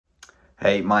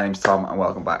Hey, my name's Tom and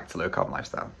welcome back to Low Carb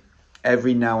Lifestyle.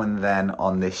 Every now and then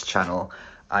on this channel,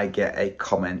 I get a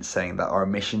comment saying that our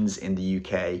emissions in the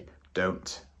UK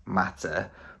don't matter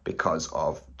because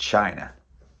of China.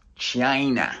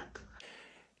 China.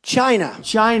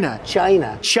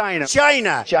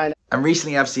 And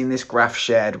recently I've seen this graph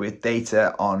shared with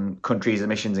data on countries'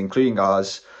 emissions, including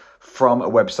ours, from a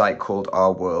website called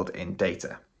Our World in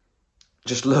Data.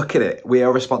 Just look at it. We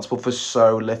are responsible for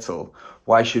so little.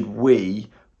 Why should we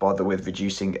bother with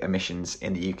reducing emissions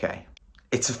in the UK?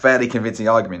 It's a fairly convincing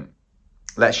argument.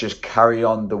 Let's just carry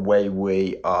on the way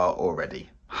we are already.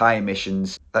 High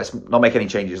emissions. Let's not make any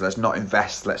changes. Let's not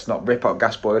invest. Let's not rip out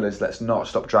gas boilers. Let's not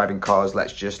stop driving cars.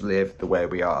 Let's just live the way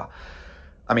we are.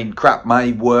 I mean, crap,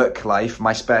 my work life,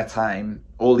 my spare time,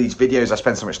 all these videos I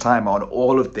spend so much time on,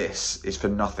 all of this is for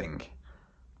nothing.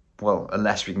 Well,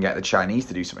 unless we can get the Chinese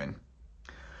to do something.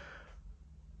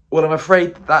 Well, I'm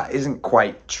afraid that isn't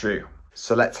quite true.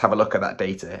 So let's have a look at that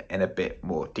data in a bit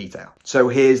more detail. So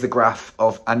here's the graph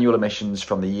of annual emissions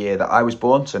from the year that I was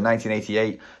born, so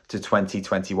 1988 to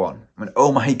 2021. And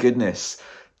oh my goodness,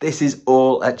 this is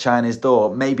all at China's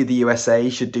door. Maybe the USA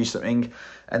should do something.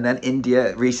 And then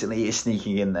India recently is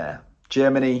sneaking in there.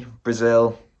 Germany,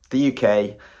 Brazil, the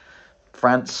UK,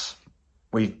 France,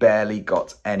 we've barely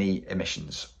got any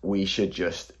emissions. We should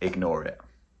just ignore it.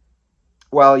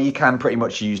 Well, you can pretty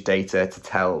much use data to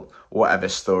tell whatever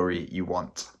story you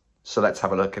want. So let's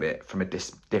have a look at it from a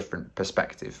different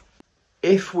perspective.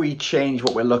 If we change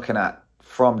what we're looking at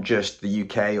from just the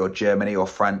UK or Germany or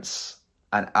France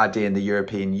and add in the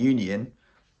European Union,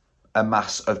 a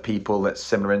mass of people that's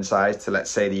similar in size to,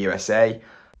 let's say, the USA,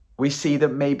 we see that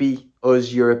maybe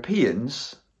us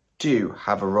Europeans do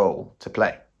have a role to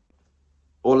play.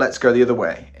 Or let's go the other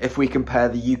way. If we compare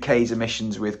the UK's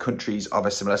emissions with countries of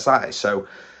a similar size, so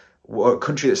a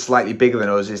country that's slightly bigger than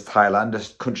us is Thailand,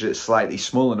 a country that's slightly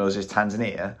smaller than us is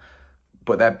Tanzania,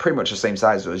 but they're pretty much the same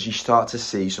size as us, you start to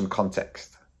see some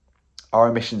context. Our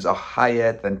emissions are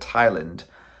higher than Thailand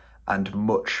and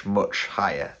much, much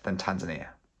higher than Tanzania.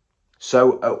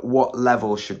 So at what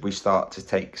level should we start to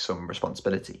take some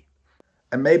responsibility?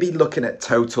 And maybe looking at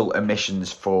total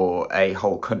emissions for a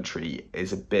whole country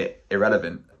is a bit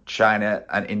irrelevant. China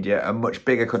and India are much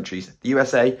bigger countries. The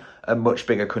USA, a much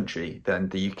bigger country than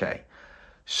the UK.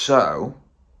 So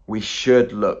we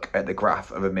should look at the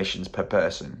graph of emissions per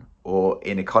person, or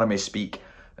in economists speak,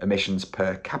 emissions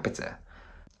per capita.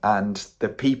 And the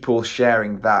people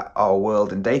sharing that Our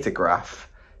World in Data graph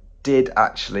did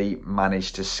actually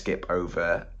manage to skip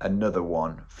over another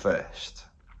one first.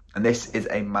 And this is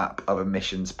a map of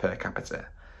emissions per capita.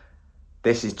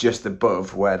 This is just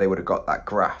above where they would have got that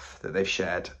graph that they've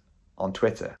shared on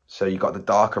Twitter. So you got the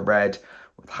darker red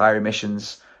with higher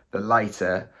emissions, the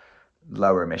lighter,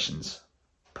 lower emissions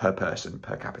per person,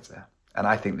 per capita. And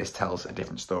I think this tells a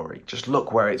different story. Just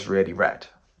look where it's really red.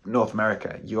 North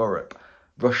America, Europe,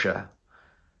 Russia,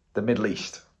 the Middle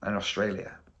East, and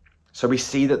Australia. So we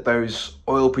see that those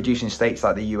oil producing states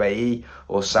like the UAE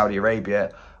or Saudi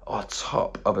Arabia are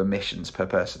top of emissions per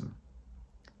person.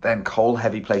 Then coal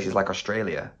heavy places like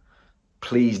Australia.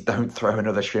 Please don't throw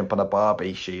another shrimp on a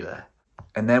barbie, Sheila.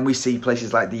 And then we see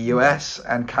places like the US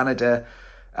and Canada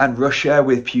and Russia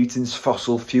with Putin's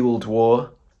fossil fueled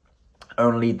war.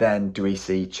 Only then do we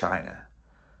see China,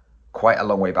 quite a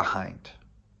long way behind.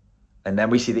 And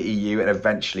then we see the EU and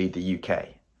eventually the UK.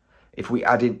 If we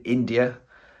add in India,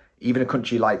 even a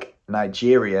country like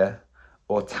Nigeria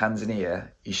or Tanzania,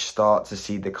 you start to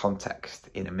see the context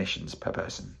in emissions per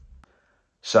person.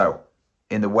 So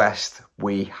in the West,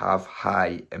 we have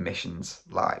high emissions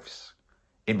lives.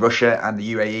 In Russia and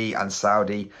the UAE and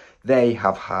Saudi, they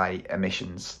have high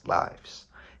emissions lives.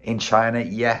 In China,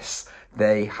 yes,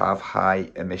 they have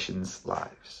high emissions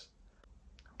lives.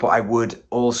 But I would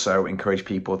also encourage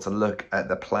people to look at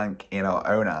the plank in our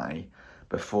own eye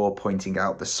before pointing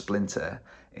out the splinter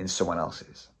in someone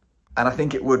else's. And I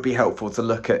think it would be helpful to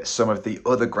look at some of the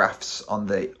other graphs on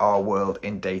the Our World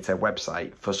in Data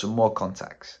website for some more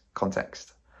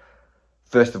context.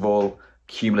 First of all,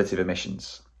 cumulative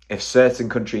emissions. If certain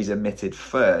countries emitted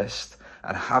first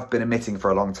and have been emitting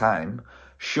for a long time,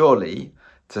 surely,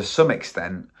 to some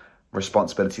extent,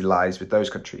 responsibility lies with those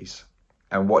countries.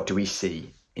 And what do we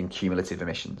see in cumulative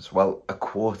emissions? Well, a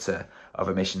quarter of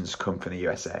emissions come from the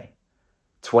USA.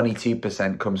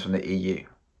 22% comes from the EU.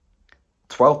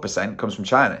 12% comes from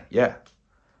China, yeah.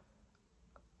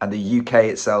 And the UK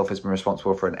itself has been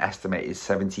responsible for an estimated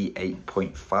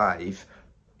 78.5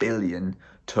 billion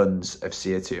tonnes of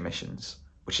CO2 emissions,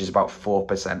 which is about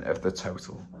 4% of the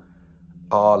total.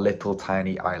 Our little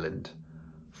tiny island,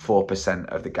 4%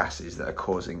 of the gases that are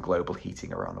causing global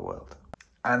heating around the world.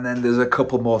 And then there's a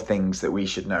couple more things that we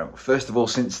should know. First of all,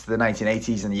 since the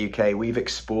 1980s in the UK, we've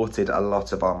exported a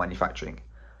lot of our manufacturing.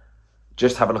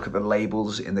 Just have a look at the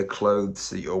labels in the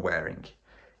clothes that you're wearing.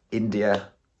 India,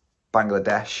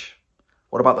 Bangladesh.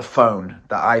 What about the phone,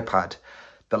 the iPad,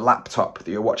 the laptop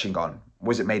that you're watching on?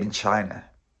 Was it made in China?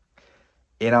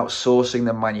 In outsourcing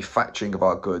the manufacturing of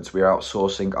our goods, we are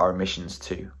outsourcing our emissions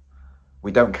too.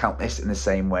 We don't count this in the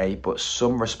same way, but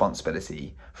some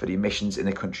responsibility for the emissions in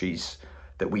the countries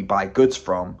that we buy goods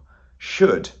from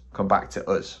should come back to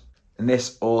us. And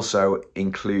this also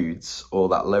includes all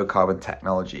that low carbon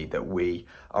technology that we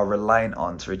are reliant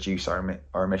on to reduce our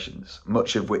emissions,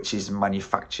 much of which is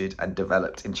manufactured and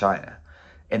developed in China.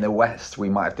 In the West, we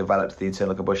might have developed the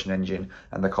internal combustion engine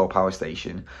and the coal power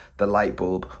station, the light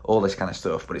bulb, all this kind of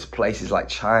stuff. But it's places like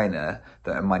China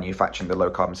that are manufacturing the low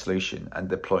carbon solution and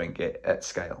deploying it at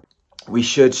scale. We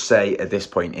should say at this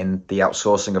point, in the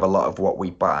outsourcing of a lot of what we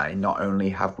buy, not only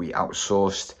have we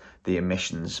outsourced the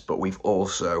emissions, but we've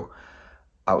also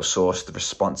outsourced the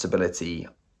responsibility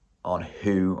on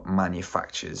who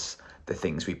manufactures the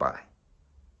things we buy.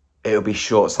 It would be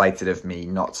short-sighted of me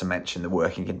not to mention the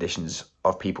working conditions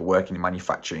of people working in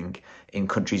manufacturing in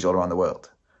countries all around the world.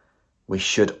 We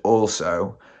should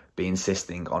also be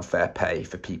insisting on fair pay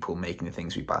for people making the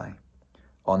things we buy,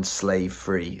 on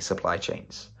slave-free supply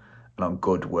chains, and on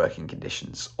good working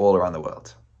conditions all around the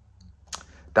world.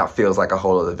 That feels like a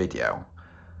whole other video,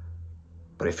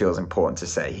 but it feels important to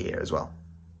say here as well.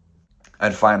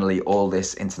 And finally, all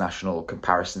this international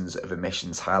comparisons of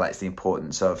emissions highlights the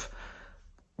importance of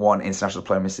 1, international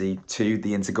diplomacy, 2,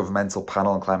 the Intergovernmental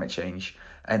Panel on Climate Change,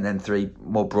 and then 3,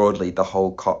 more broadly, the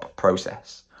whole COP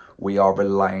process. We are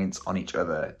reliant on each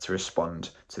other to respond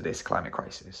to this climate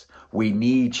crisis. We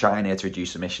need China to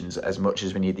reduce emissions as much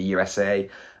as we need the USA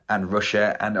and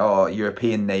Russia and our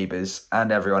European neighbours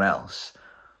and everyone else.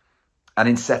 And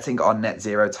in setting our net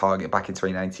zero target back in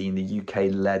 2019, the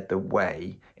UK led the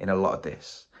way in a lot of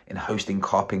this. In hosting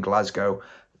COP in Glasgow,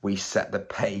 we set the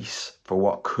pace for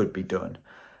what could be done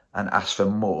and asked for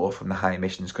more from the high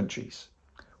emissions countries.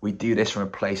 We do this from a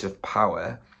place of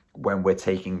power when we're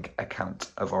taking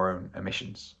account of our own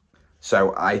emissions.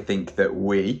 So I think that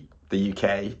we, the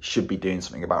UK, should be doing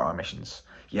something about our emissions.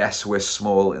 Yes, we're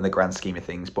small in the grand scheme of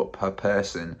things, but per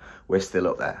person, we're still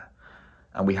up there.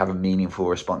 And we have a meaningful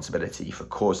responsibility for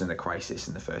causing the crisis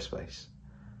in the first place.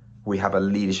 We have a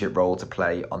leadership role to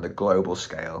play on the global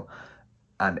scale,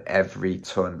 and every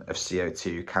tonne of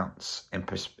CO2 counts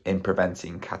in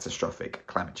preventing catastrophic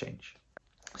climate change.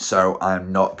 So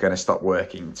I'm not going to stop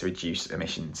working to reduce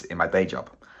emissions in my day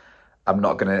job. I'm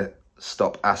not going to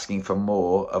stop asking for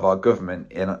more of our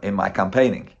government in my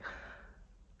campaigning.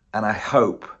 And I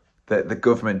hope that the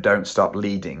government don't stop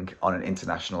leading on an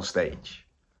international stage.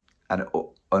 And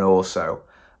also,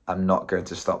 I'm not going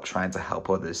to stop trying to help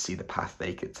others see the path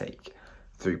they could take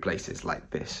through places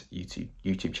like this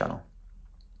YouTube channel.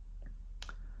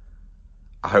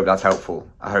 I hope that's helpful.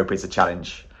 I hope it's a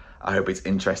challenge. I hope it's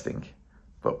interesting.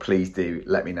 But please do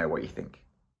let me know what you think.